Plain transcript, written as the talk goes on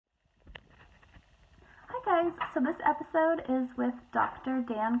guys, so this episode is with Dr.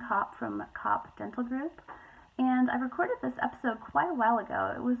 Dan Kopp from Kopp Dental Group, and I recorded this episode quite a while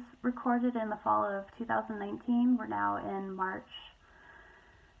ago. It was recorded in the fall of 2019. We're now in March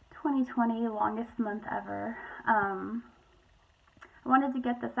 2020, longest month ever. I wanted to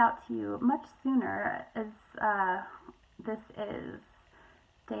get this out to you much sooner, as this is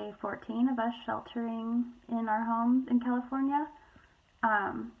day 14 of us sheltering in our homes in California.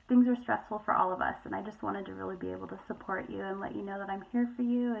 Things are stressful for all of us, and I just wanted to really be able to support you and let you know that I'm here for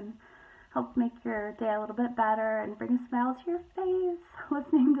you and help make your day a little bit better and bring a smile to your face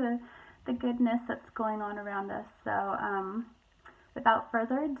listening to the goodness that's going on around us. So without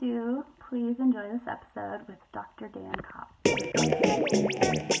further ado, please enjoy this episode with Dr. Dan Kopp.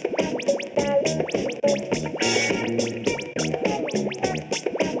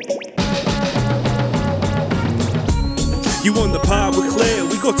 You on the pod with Claire,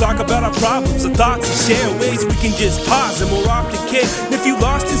 we gon' talk about our problems and thoughts and share ways we can just pause and more often care. And if you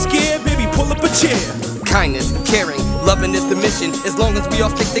lost and scared, baby, pull up a chair. Kindness, caring, loving is the mission. As long as we all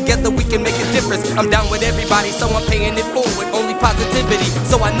stick together, we can make a difference. I'm down with everybody, so I'm paying it forward. Only positivity,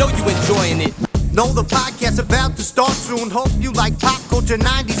 so I know you enjoying it. Know the podcast about to start soon. Hope you like pop culture,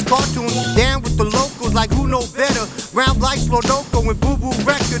 90s cartoons. Down with the locals like who know better. Round like Slodoko and Boo Boo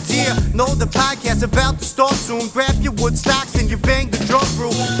Records. Yeah, know the podcast about to start soon. Grab your wood stocks and you bang the drum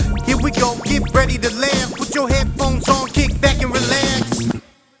roll. Here we go, get ready to laugh. Put your headphones on, kick back and relax.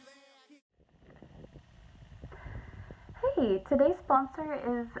 Hey, today's sponsor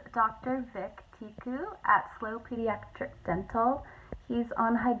is Dr. Vic Tiku at Slow Pediatric Dental. He's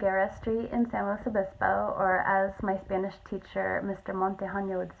on Higuera Street in San Luis Obispo, or as my Spanish teacher, Mr.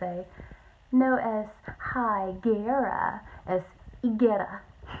 Montejano, would say, no es Higuera, es Higuera.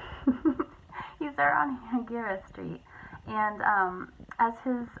 He's there on Higuera Street, and as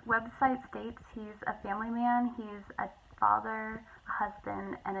his website states, he's a family man, he's a father, a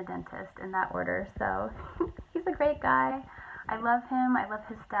husband, and a dentist in that order, so he's a great guy. I love him, I love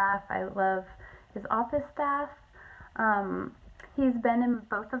his staff, I love his office staff. He's been in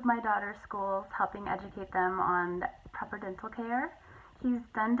both of my daughter's schools, helping educate them on proper dental care. He's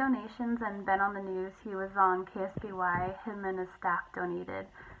done donations and been on the news. He was on KSBY. Him and his staff donated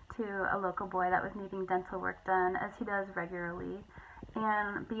to a local boy that was needing dental work done, as he does regularly.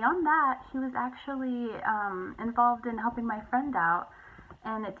 And beyond that, he was actually involved in helping my friend out,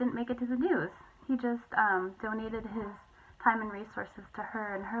 and it didn't make it to the news. He just donated his time and resources to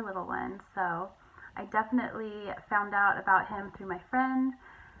her and her little one. So I definitely found out about him through my friend,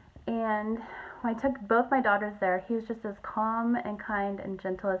 and when I took both my daughters there, he was just as calm and kind and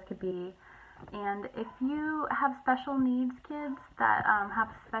gentle as could be. And if you have special needs kids that have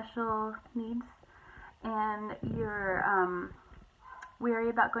special needs and you're weary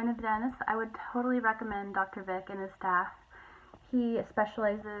about going to the dentist, I would totally recommend Dr. Vic and his staff. He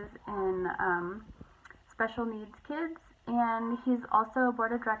specializes in special needs kids, and he's also a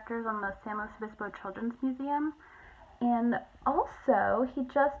board of directors on the San Luis Obispo Children's Museum. And also, he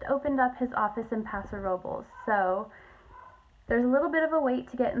just opened up his office in Paso Robles. So there's a little bit of a wait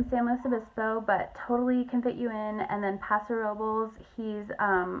to get in San Luis Obispo, but totally can fit you in. And then Paso Robles, he's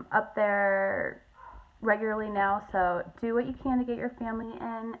up there regularly now. So do what you can to get your family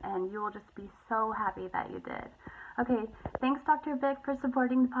in, and you will just be so happy that you did. Okay, thanks, Dr. Vic, for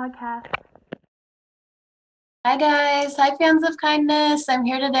supporting the podcast. Hi guys, hi fans of kindness. I'm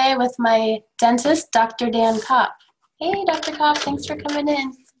here today with my dentist, Dr. Dan Kopp. Hey Dr. Kopp, thanks for coming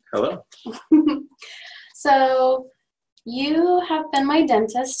in. Hello. So you have been my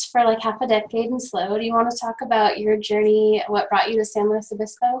dentist for like half a decade in SLO. Do you want to talk about your journey, what brought you to San Luis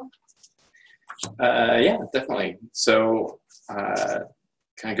Obispo? Yeah, definitely. So kind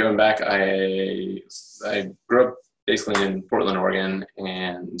of going back, I grew up basically in Portland, Oregon,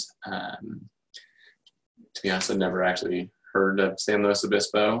 and to be honest, I'd never actually heard of San Luis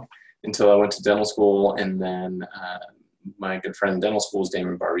Obispo until I went to dental school, and then my good friend in dental school is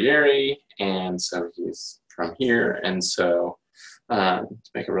Damon Barbieri, and so he's from here, and so to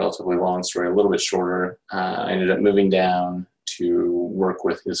make a relatively long story a little bit shorter, I ended up moving down to work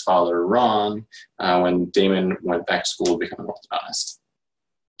with his father, Ron, when Damon went back to school to become an orthodontist.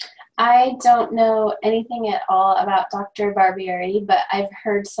 I don't know anything at all about Dr. Barbieri, but I've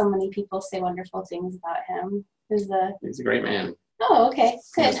heard so many people say wonderful things about him. He's a great man. Oh, okay,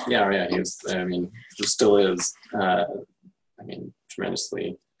 good. Yeah, he still is,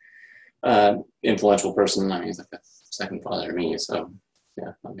 tremendously influential person. He's like a second father to me, so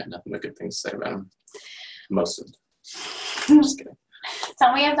yeah, I've got nothing but good things to say about him. Most of it. Just kidding.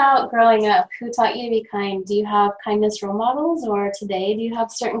 Tell me about growing up. Who taught you to be kind? Do you have kindness role models, or today do you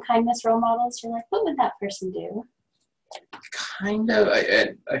have certain kindness role models? You're like, what would that person do? Kind of.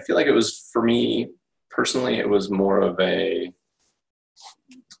 I feel like it was, for me personally, it was more of a,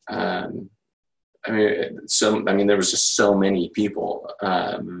 there was just so many people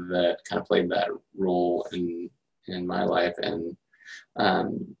that kind of played that role in my life, and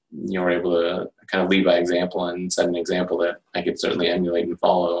were able to kind of lead by example and set an example that I could certainly emulate and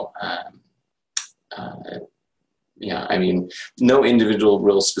follow. No individual,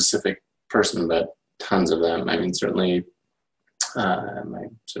 real specific person, but tons of them. I mean, certainly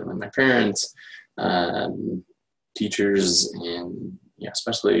my parents, teachers, and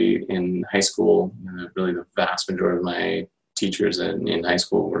especially in high school, really the vast majority of my teachers in high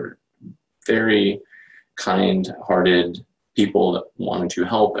school were very kind-hearted people that wanted to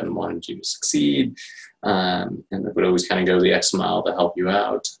help and wanted you to succeed, and that would always kind of go the extra mile to help you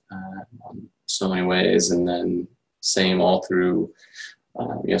out in so many ways. And then same all through,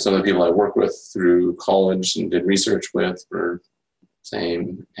 some of the people I worked with through college and did research with were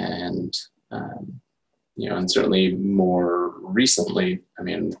same. And, and certainly more recently,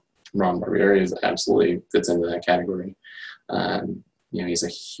 Ron Barbieri absolutely fits into that category. He's a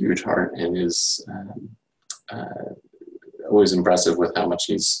huge heart and is always impressive with how much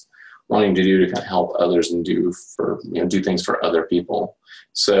he's wanting to do to kind of help others and do things for other people.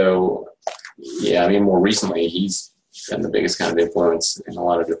 So, more recently, he's been the biggest kind of influence in a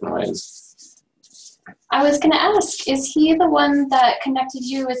lot of different ways. I was going to ask, is he the one that connected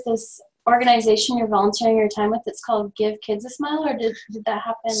you with this organization you're volunteering your time with? It's called Give Kids a Smile, or did that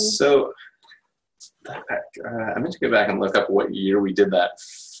happen? So, I meant to go back and look up what year we did that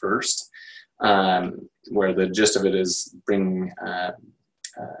first. Where the gist of it is bringing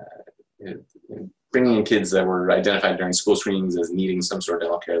in kids that were identified during school screenings as needing some sort of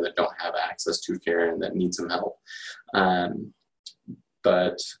dental care that don't have access to care and that need some help.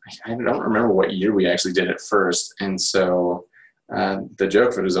 But I don't remember what year we actually did it first. And so the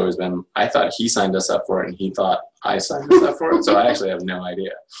joke of it has always been, I thought he signed us up for it and he thought I signed us up for it. So I actually have no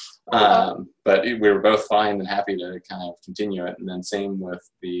idea. But we were both fine and happy to kind of continue it. And then same with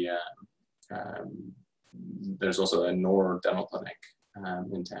the there's also a NOR dental clinic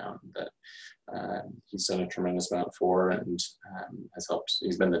in town that he's done a tremendous amount for, and has helped.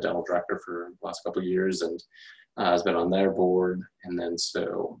 He's been the dental director for the last couple of years, and has been on their board. And then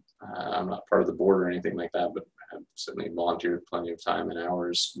so I'm not part of the board or anything like that, but I've certainly volunteered plenty of time and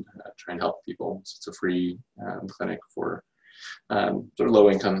hours trying to help people. So it's a free clinic for sort of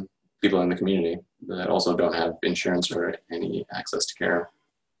low-income people in the community that also don't have insurance or any access to care.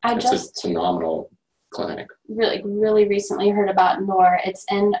 It's a phenomenal clinic. Really recently heard about NOR. It's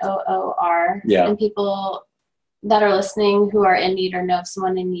NOOR. Yeah. And people that are listening who are in need or know of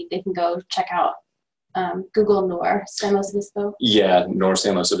someone in need, they can go check out, Google NOR, San Luis Obispo. Yeah, NOR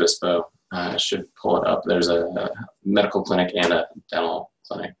San Luis Obispo. Should pull it up. There's a medical clinic and a dental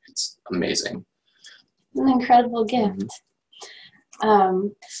clinic. It's amazing. An incredible gift.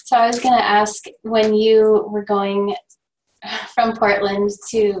 So I was going to ask, when you were going from Portland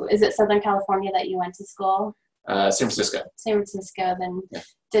to, is it Southern California that you went to school? San Francisco. San Francisco. Then yeah.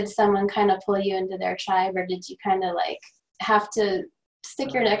 Did someone kind of pull you into their tribe, or did you kind of like have to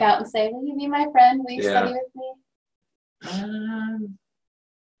stick your neck out and say, will you be my friend? Will you study with me? I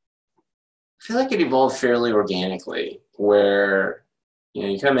feel like it evolved fairly organically, where,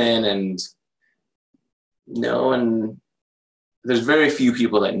 you come in and there's very few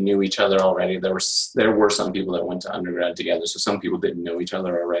people that knew each other already. There were some people that went to undergrad together, so some people didn't know each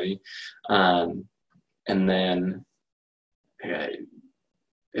other already. And then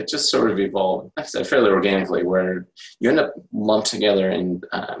it just sort of evolved, like I said, fairly organically, where you end up lumped together and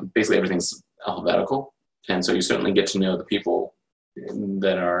basically everything's alphabetical. And so you certainly get to know the people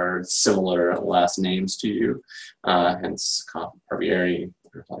that are similar last names to you, hence Barbieri.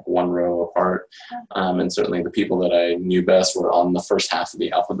 Like one row apart, and certainly the people that I knew best were on the first half of the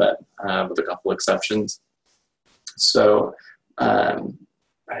alphabet, with a couple exceptions. So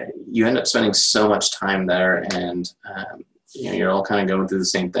you end up spending so much time there, and you're all kind of going through the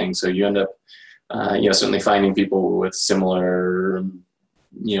same thing. So you end up, certainly finding people with similar,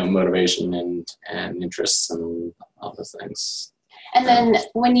 motivation and interests and all those things. And then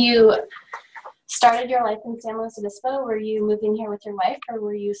when you started your life in San Luis Obispo, were you moving here with your wife, or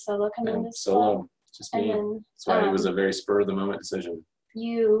were you solo coming to school? Solo, just me. That's why it was a very spur-of-the-moment decision.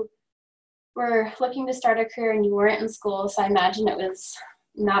 You were looking to start a career and you weren't in school, so I imagine it was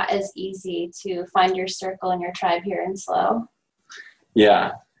not as easy to find your circle and your tribe here in SLO.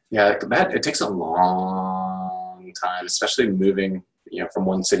 Yeah, it takes a long time, especially moving from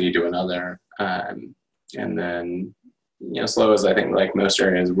one city to another. And then, SLO is, I think, like most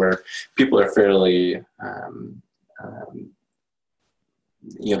areas where people are fairly,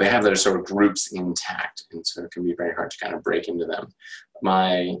 they have their sort of groups intact, and so it can be very hard to kind of break into them.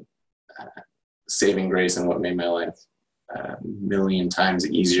 My saving grace and what made my life a million times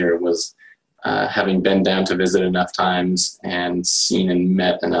easier was having been down to visit enough times and seen and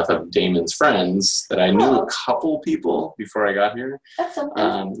met enough of Damon's friends that I knew a couple people before I got here. That's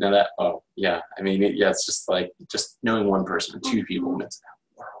something. It's just like just knowing one person or two people makes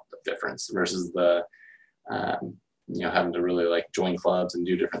a world of difference versus the having to really like join clubs and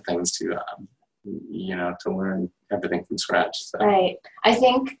do different things to learn everything from scratch. So. Right. I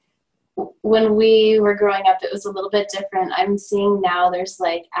think when we were growing up, it was a little bit different. I'm seeing now there's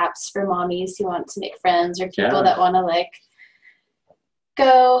like apps for mommies who want to make friends, or people that want to like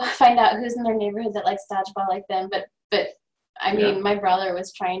go find out who's in their neighborhood that likes dodgeball like them. But I mean, my brother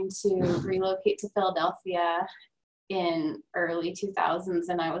was trying to relocate to Philadelphia in early 2000s,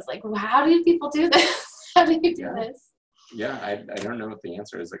 and I was like, well, how do people do this? How do you do this? Yeah, I don't know what the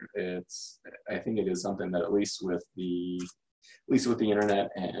answer is. I think it is something that at least with the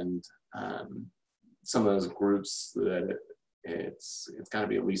internet and some of those groups, that it's got to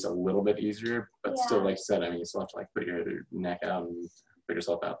be at least a little bit easier. But still, like you said, I mean, you still have to like put your neck out and put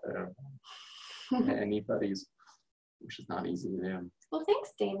yourself out there and need buddies, which is not easy to do. Well,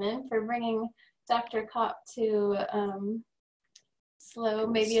 thanks, Damon, for bringing Dr. Kopp to SLO,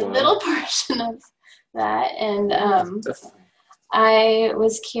 maybe a little portion of that. And definitely. I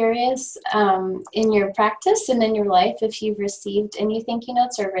was curious, in your practice and in your life, if you've received any thank you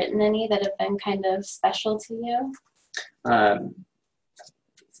notes or written any that have been kind of special to you.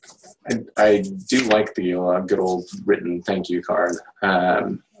 I do like the good old written thank you card.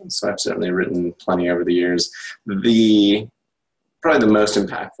 So I've certainly written plenty over the years. Probably the most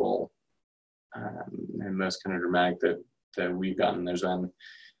impactful and most kind of dramatic that we've gotten, there's been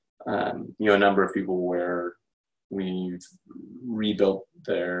a number of people where we've rebuilt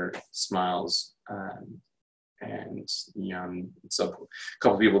their smiles, and so a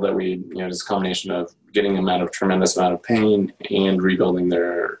couple of people that we just a combination of getting them out of tremendous amount of pain and rebuilding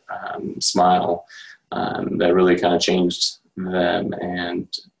their smile, that really kind of changed them and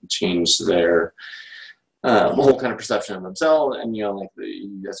changed their whole kind of perception of themselves. And as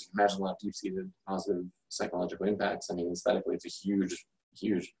you can imagine, a lot of deep-seated positive psychological impacts. I mean, aesthetically, it's a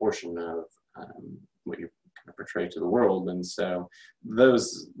huge portion of what you kind of portray to the world, and so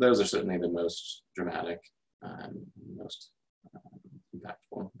those are certainly the most dramatic, most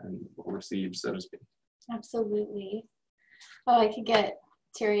impactful, and well received, so to speak. Absolutely. Oh, I could get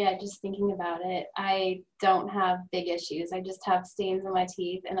teary-eyed just thinking about it. I don't have big issues. I just have stains in my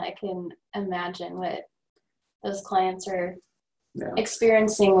teeth, and I can imagine what those clients are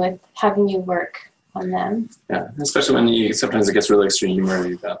experiencing with having you work on them. Yeah, especially when sometimes it gets really extreme where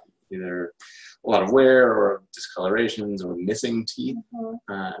you've got either a lot of wear or discolorations or missing teeth,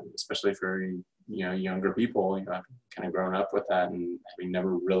 especially for younger people. I've kind of grown up with that and having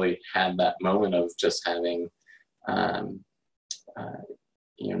never really had that moment of just having not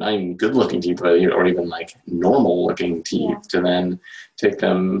even good looking teeth, or even like normal looking teeth, to then take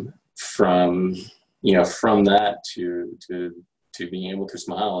them from that to being able to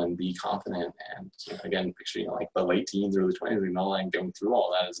smile and be confident. And again, picture like the late teens, early 20s, and all, and going through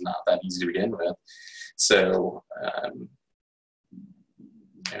all that is not that easy to begin with. So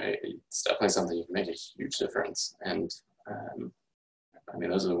it's definitely something you can make a huge difference. And I mean,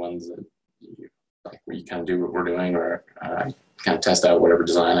 those are the ones that where you kind of do what we're doing, or kind of test out whatever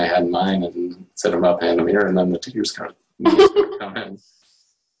design I had in mind and set them up in the mirror, and then the tears kind of come in.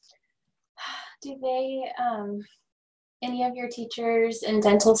 Do they, any of your teachers in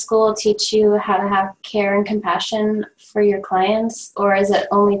dental school teach you how to have care and compassion for your clients, or is it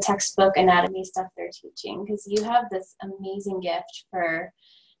only textbook anatomy stuff they're teaching? Because you have this amazing gift for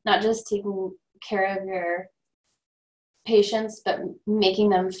not just taking care of your patients, but making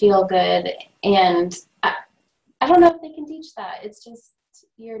them feel good. And I don't know if they can teach that. It's just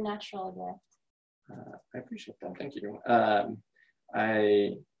your natural gift. I appreciate that. Thank you.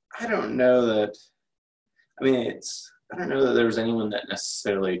 I don't know that. I mean, I don't know that there was anyone that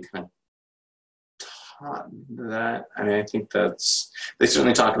necessarily kind of taught that. I mean, I think they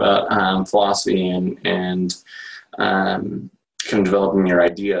certainly talk about philosophy and kind of developing your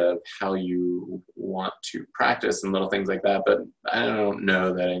idea of how you want to practice and little things like that. But I don't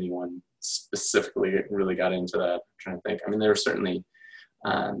know that anyone specifically really got into that. I'm trying to think. I mean, there were certainly,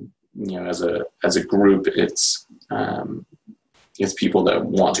 as a group, it's people that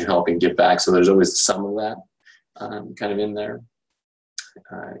want to help and give back. So there's always some of that kind of in there.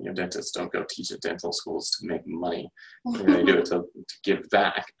 dentists don't go teach at dental schools to make money. They do it to give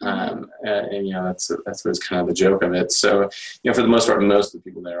back. And that's what's kind of the joke of it. So, for the most part, most of the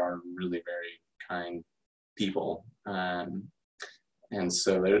people there are really very kind people. And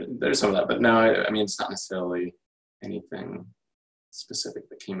so there's some of that, but no, I mean, it's not necessarily anything specific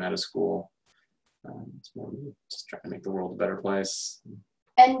that came out of school. It's more just trying to make the world a better place.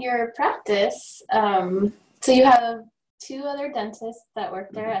 And your practice, so you have 2 other dentists that work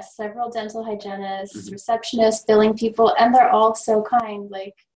there, several dental hygienists, receptionists, billing people, and they're all so kind.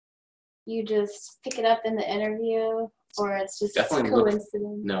 Like, you just pick it up in the interview, or it's just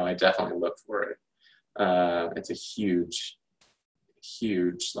coincidence? No, I definitely look for it. It's a huge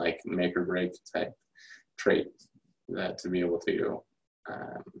like make or break type trait that to be able to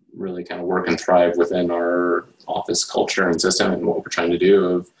really kind of work and thrive within our office culture and system and what we're trying to do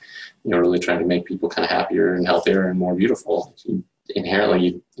of really trying to make people kind of happier and healthier and more beautiful.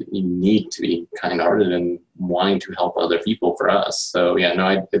 Inherently you need to be kind-hearted and wanting to help other people for us. So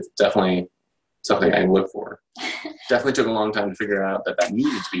it's definitely something I look for. Definitely took a long time to figure out that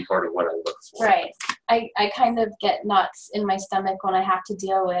needed to be part of what I look for. Right. I kind of get knots in my stomach when I have to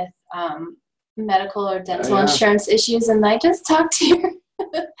deal with medical or dental insurance issues, and I just talked to your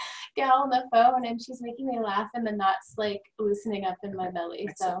gal on the phone, and she's making me laugh, and the knots like loosening up in my belly.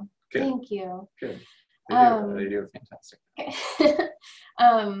 So thank you. Good. They do fantastic. Okay.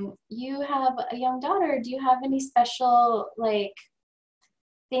 You have a young daughter. Do you have any special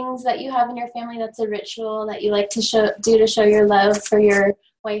things that you have in your family that's a ritual that you like to do to show your love for your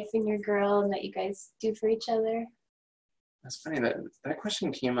wife and your girl, and that you guys do for each other? That's funny that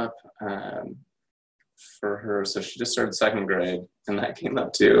question came up for her. So she just started 2nd grade, and that came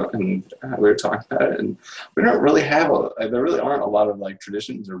up too. And we were talking about it, and we don't really have there really aren't a lot of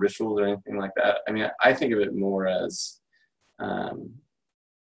traditions or rituals or anything like that. I mean, I think of it more as trying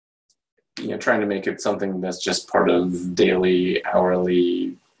to make it something that's just part of daily,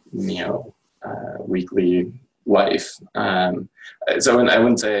 hourly, weekly life. So I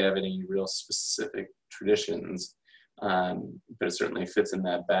wouldn't say I have any real specific traditions, but it certainly fits in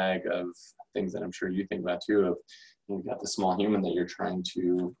that bag of things that I'm sure you think about too, of you've got the small human that you're trying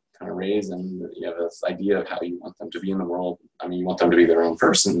to kind of raise, and you have this idea of how you want them to be in the world. I mean, you want them to be their own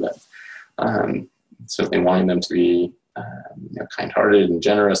person, but certainly wanting them to be kind-hearted and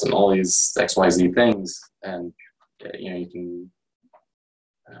generous and all these XYZ things. And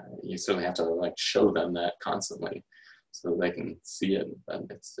you certainly have to show them that constantly so that they can see it. But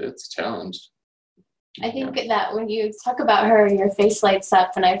it's a challenge. I think that when you talk about her, your face lights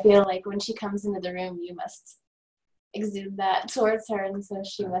up, and I feel like when she comes into the room, you must exude that towards her, and so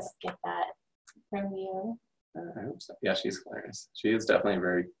she must get that from you. I hope so. Yeah, she's hilarious. She is definitely a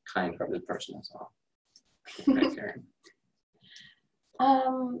very kind-hearted person as well. Very caring.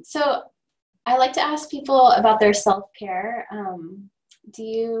 So I like to ask people about their self-care. Do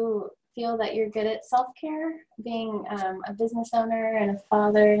you feel that you're good at self-care, being a business owner and a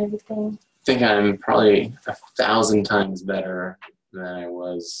father and everything? I think I'm probably 1,000 times better than I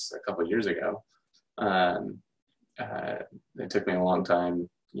was a couple of years ago. It took me a long time,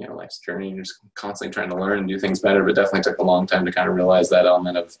 life's journey, just constantly trying to learn and do things better, but definitely took a long time to kind of realize that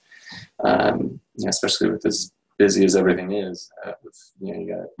element of, especially with as busy as everything is, you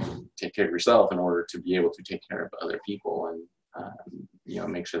got to take care of yourself in order to be able to take care of other people and,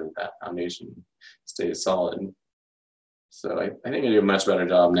 make sure that foundation stays solid. So I think I do a much better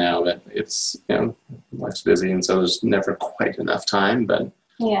job now, but it's, life's busy, and so there's never quite enough time, but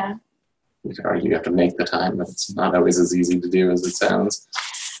yeah, you could argue you have to make the time, but it's not always as easy to do as it sounds.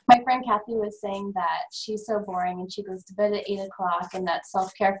 My friend Kathy was saying that she's so boring and she goes to bed at 8:00, and that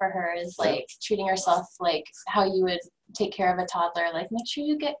self-care for her is treating herself like how you would take care of a toddler, make sure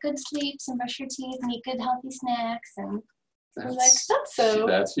you get good sleeps and brush your teeth and eat good healthy snacks. And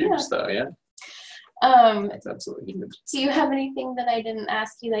that's huge though. Yeah. That's absolutely huge. Do you have anything that I didn't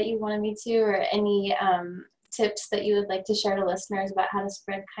ask you that you wanted me to, or any tips that you would like to share to listeners about how to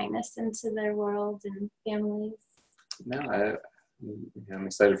spread kindness into their world and families? No, I'm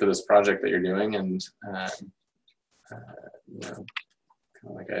excited for this project that you're doing, and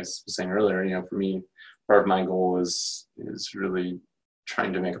like I was saying earlier, for me, part of my goal is really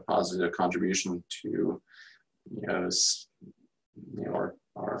trying to make a positive contribution to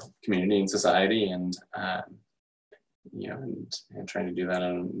our community and society, and and trying to do that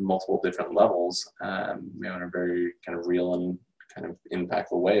on multiple different levels, in a very kind of real and kind of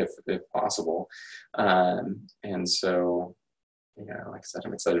impactful way, if possible. And so, like I said,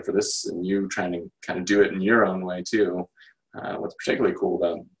 I'm excited for this, and you trying to kind of do it in your own way too. What's particularly cool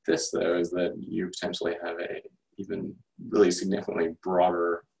about this, though, is that you potentially have even really significantly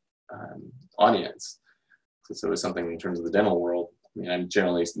broader audience. So it was something in terms of the dental world. I mean, I'm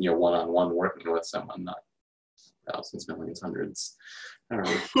generally, one-on-one working with someone, not thousands, millions, hundreds, I don't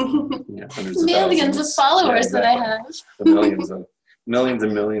know, hundreds of millions of followers that I have. The millions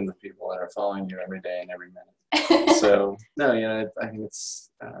and millions of people that are following you every day and every minute. So no, I think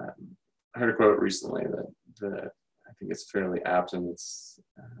it's. I heard a quote recently that I think it's fairly apt, and it's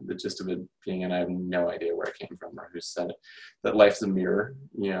the gist of it being, and I have no idea where it came from or who said it, that life's a mirror,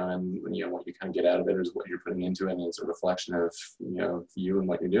 and what you kind of get out of it is what you're putting into it, and it's a reflection of you and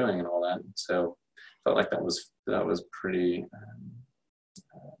what you're doing and all that. So I felt like that was pretty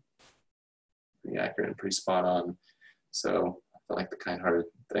accurate and pretty spot on. So I felt like the kind-hearted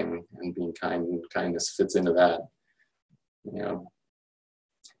thing and being kind and kindness fits into that.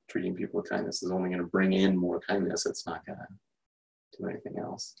 Treating people with kindness is only going to bring in more kindness. It's not going to do anything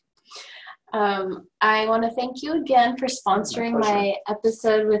else. I want to thank you again for sponsoring my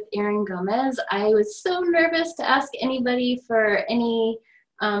episode with Aaron Gomez. I was so nervous to ask anybody for any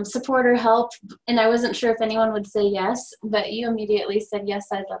support or help, and I wasn't sure if anyone would say yes, but you immediately said, yes,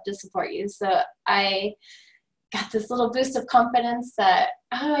 I'd love to support you. So I got this little boost of confidence that,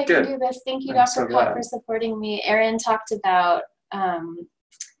 I can do this. Thank you, Dr. Pott, for supporting me. Aaron talked about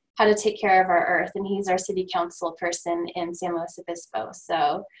how to take care of our earth, and he's our city council person in San Luis Obispo.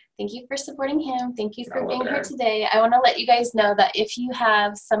 So thank you for supporting him. Thank you for being here today. I want to let you guys know that if you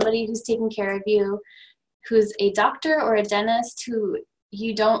have somebody who's taking care of you, who's a doctor or a dentist who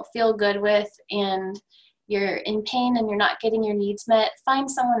you don't feel good with, and you're in pain and you're not getting your needs met,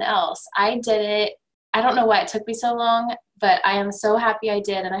 find someone else. I did it. I don't know why it took me so long, but I am so happy I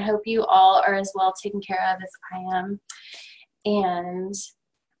did, and I hope you all are as well taken care of as I am. And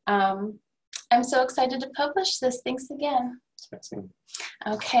I'm so excited to publish this. Thanks again.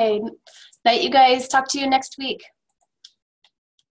 Okay. Night, you guys. Talk to you next week.